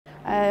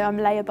I'm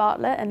Leah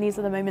Bartlett, and these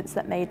are the moments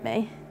that made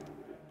me.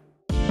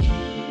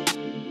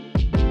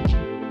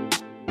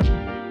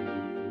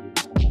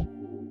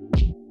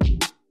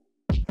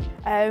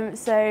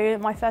 So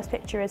my first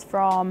picture is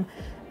from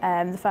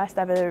the first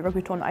ever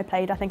rugby tournament I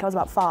played. I think I was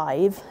about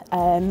 5,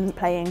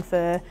 playing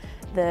for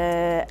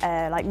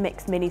the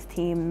mixed minis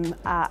team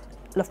at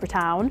Loughborough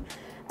town.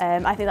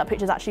 I think that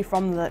picture is actually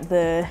from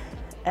the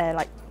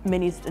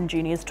minis and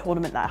juniors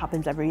tournament that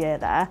happens every year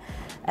there.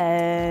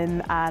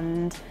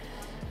 And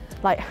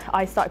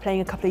I started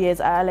playing a couple of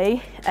years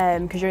early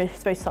because you're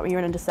supposed to start when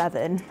you're under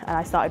 7, and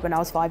I started when I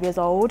was 5 years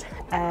old.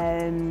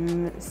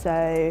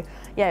 So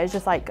yeah, it was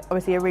just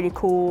obviously a really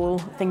cool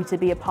thing to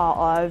be a part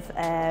of.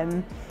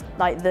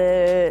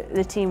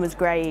 The team was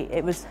great.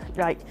 It was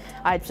I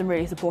had some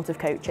really supportive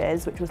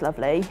coaches, which was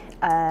lovely.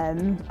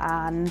 And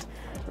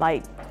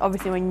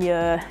obviously when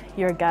you're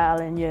a girl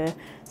and you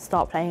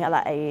start playing at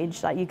that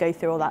age, you go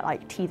through all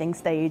that teething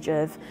stage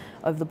of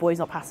the boys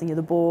not passing you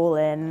the ball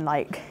and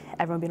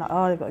everyone being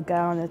oh, they've got a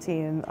girl on the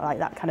team,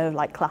 that kind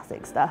of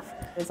classic stuff.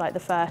 It was the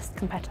first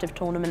competitive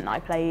tournament that I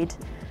played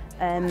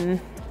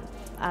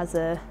as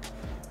a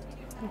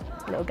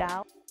little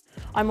gal.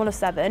 I'm one of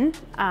 7,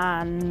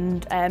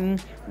 and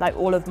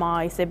all of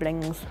my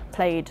siblings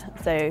played.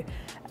 So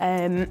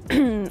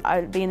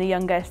being the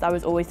youngest, I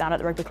was always down at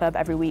the rugby club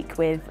every week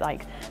with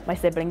my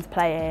siblings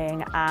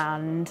playing,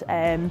 and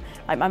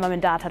my mum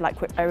and dad had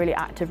a really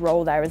active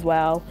role there as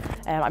well.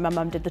 My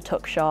mum did the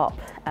tuck shop,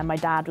 and my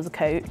dad was a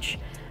coach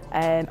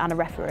and a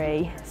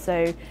referee.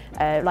 So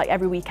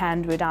every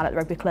weekend we were down at the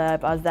rugby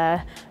club. I was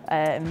there.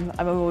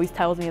 My mum always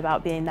tells me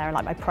about being there in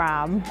my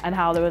pram, and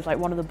how there was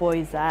one of the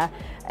boys there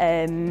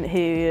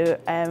who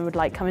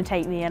would come and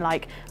take me, and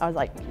I was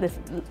this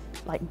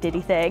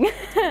diddy thing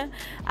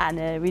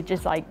and we'd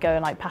just go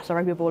and pass the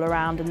rugby ball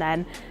around. And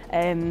then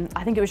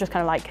I think it was just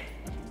kind of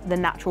the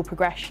natural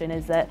progression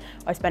is that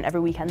I spent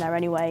every weekend there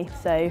anyway,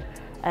 so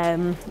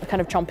kind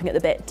of chomping at the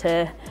bit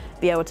to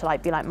be able to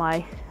be like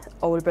my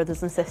older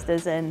brothers and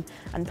sisters and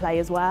play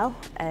as well,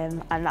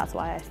 and that's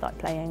why I started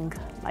playing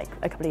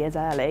a couple of years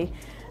early.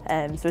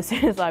 So as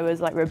soon as I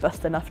was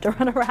robust enough to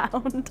run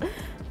around,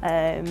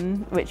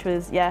 which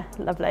was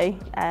lovely.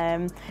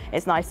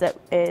 It's nice that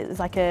it's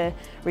a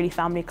really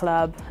family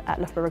club at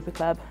Loughborough Rugby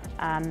Club,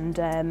 and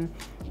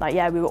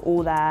we were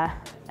all there,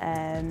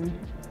 and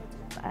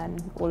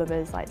all of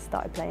us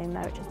started playing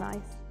there, which is nice.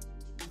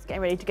 I was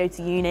getting ready to go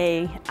to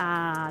uni,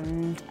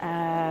 and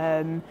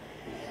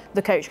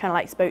the coach kind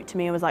of spoke to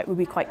me and was we'd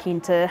be quite keen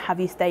to have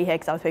you stay here,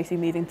 because I was supposed to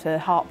be moving to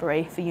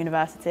Hartbury for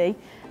university.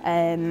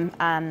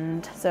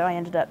 And so I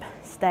ended up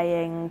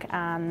staying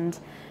and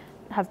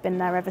have been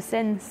there ever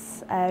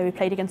since. We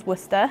played against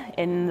Worcester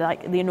in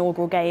the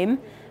inaugural game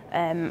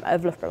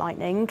of Loughborough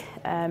Lightning,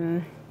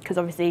 because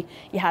obviously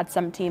you had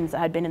some teams that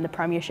had been in the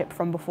Premiership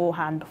from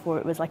beforehand, before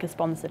it was a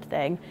sponsored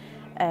thing.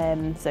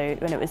 So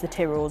when it was the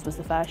Tyrrells was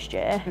the first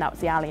year, and that was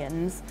the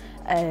Allians.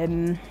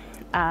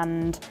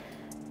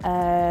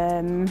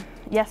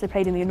 Yes, I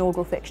played in the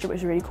inaugural fixture, which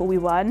was really cool. We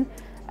won,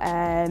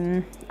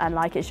 and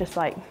it's just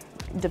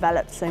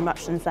developed so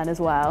much since then as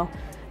well.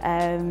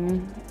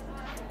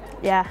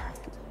 Yeah,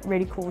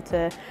 really cool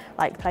to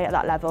play at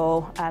that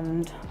level,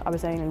 and I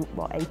was only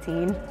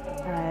 18.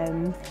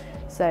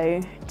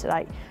 So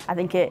I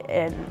think it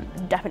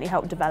definitely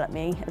helped develop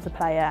me as a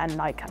player,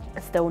 and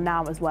still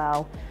now as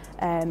well.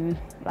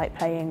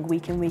 Playing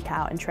week in, week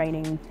out, and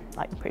training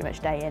pretty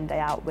much day in, day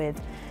out with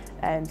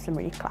some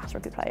really class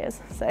rugby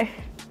players, so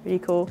really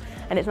cool.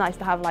 And it's nice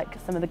to have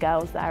some of the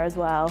girls there as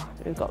well.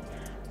 We've got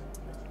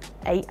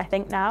 8 I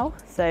think now,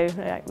 so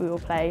we all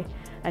play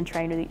and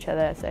train with each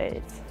other, so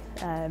it's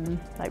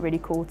really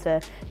cool to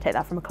take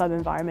that from a club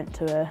environment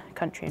to a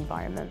country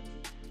environment.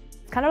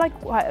 It's kind of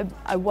quite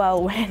a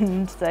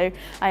whirlwind. So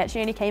I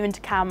actually only came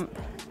into camp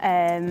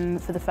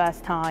for the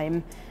first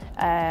time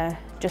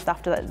just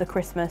after the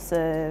Christmas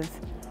of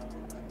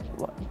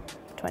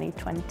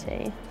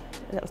 2020.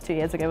 That was 2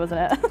 years ago,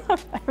 wasn't it?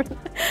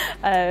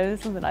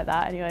 Something like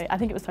that. Anyway, I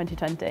think it was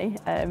 2020.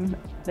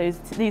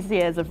 These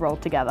years have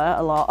rolled together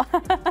a lot.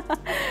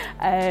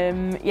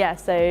 Yeah,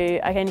 so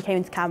I only came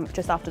into camp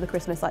just after the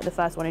Christmas, the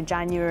first one in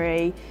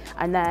January,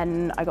 and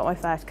then I got my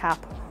first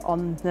cap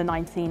on the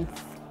 19th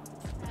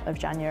of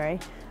January.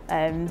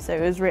 So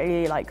it was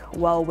really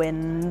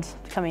whirlwind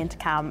coming into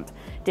camp.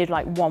 Did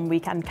 1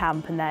 weekend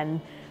camp, and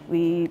then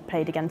we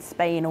played against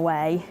Spain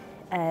away,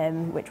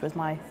 which was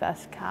my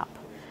first cap.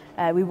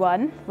 We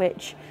won,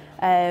 which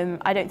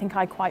I don't think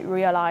I quite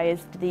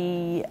realised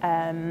the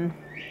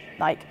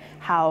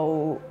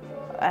how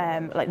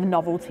the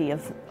novelty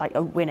of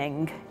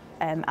winning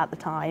at the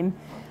time,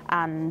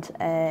 and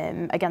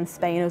against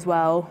Spain as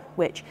well,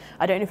 which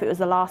I don't know if it was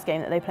the last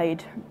game that they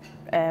played.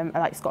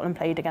 Scotland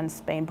played against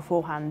Spain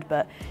beforehand,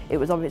 but it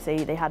was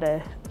obviously they had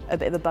a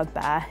bit of a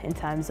bugbear in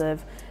terms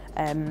of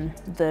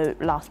the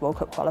last World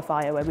Cup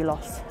qualifier where we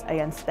lost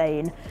against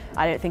Spain.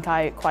 I don't think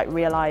I quite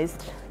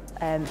realised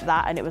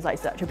that, and it was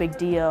such a big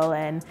deal,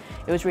 and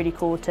it was really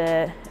cool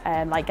to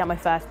get my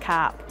first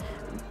cap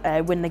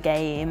win the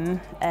game,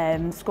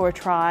 score a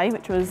try,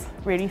 which was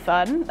really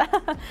fun.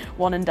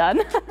 One and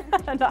done,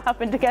 not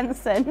happened again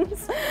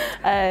since.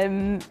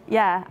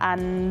 Yeah,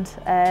 and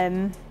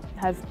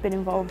have been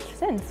involved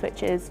since,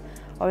 which is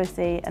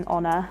obviously an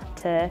honour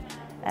to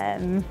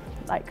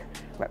like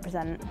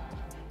represent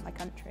my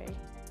country.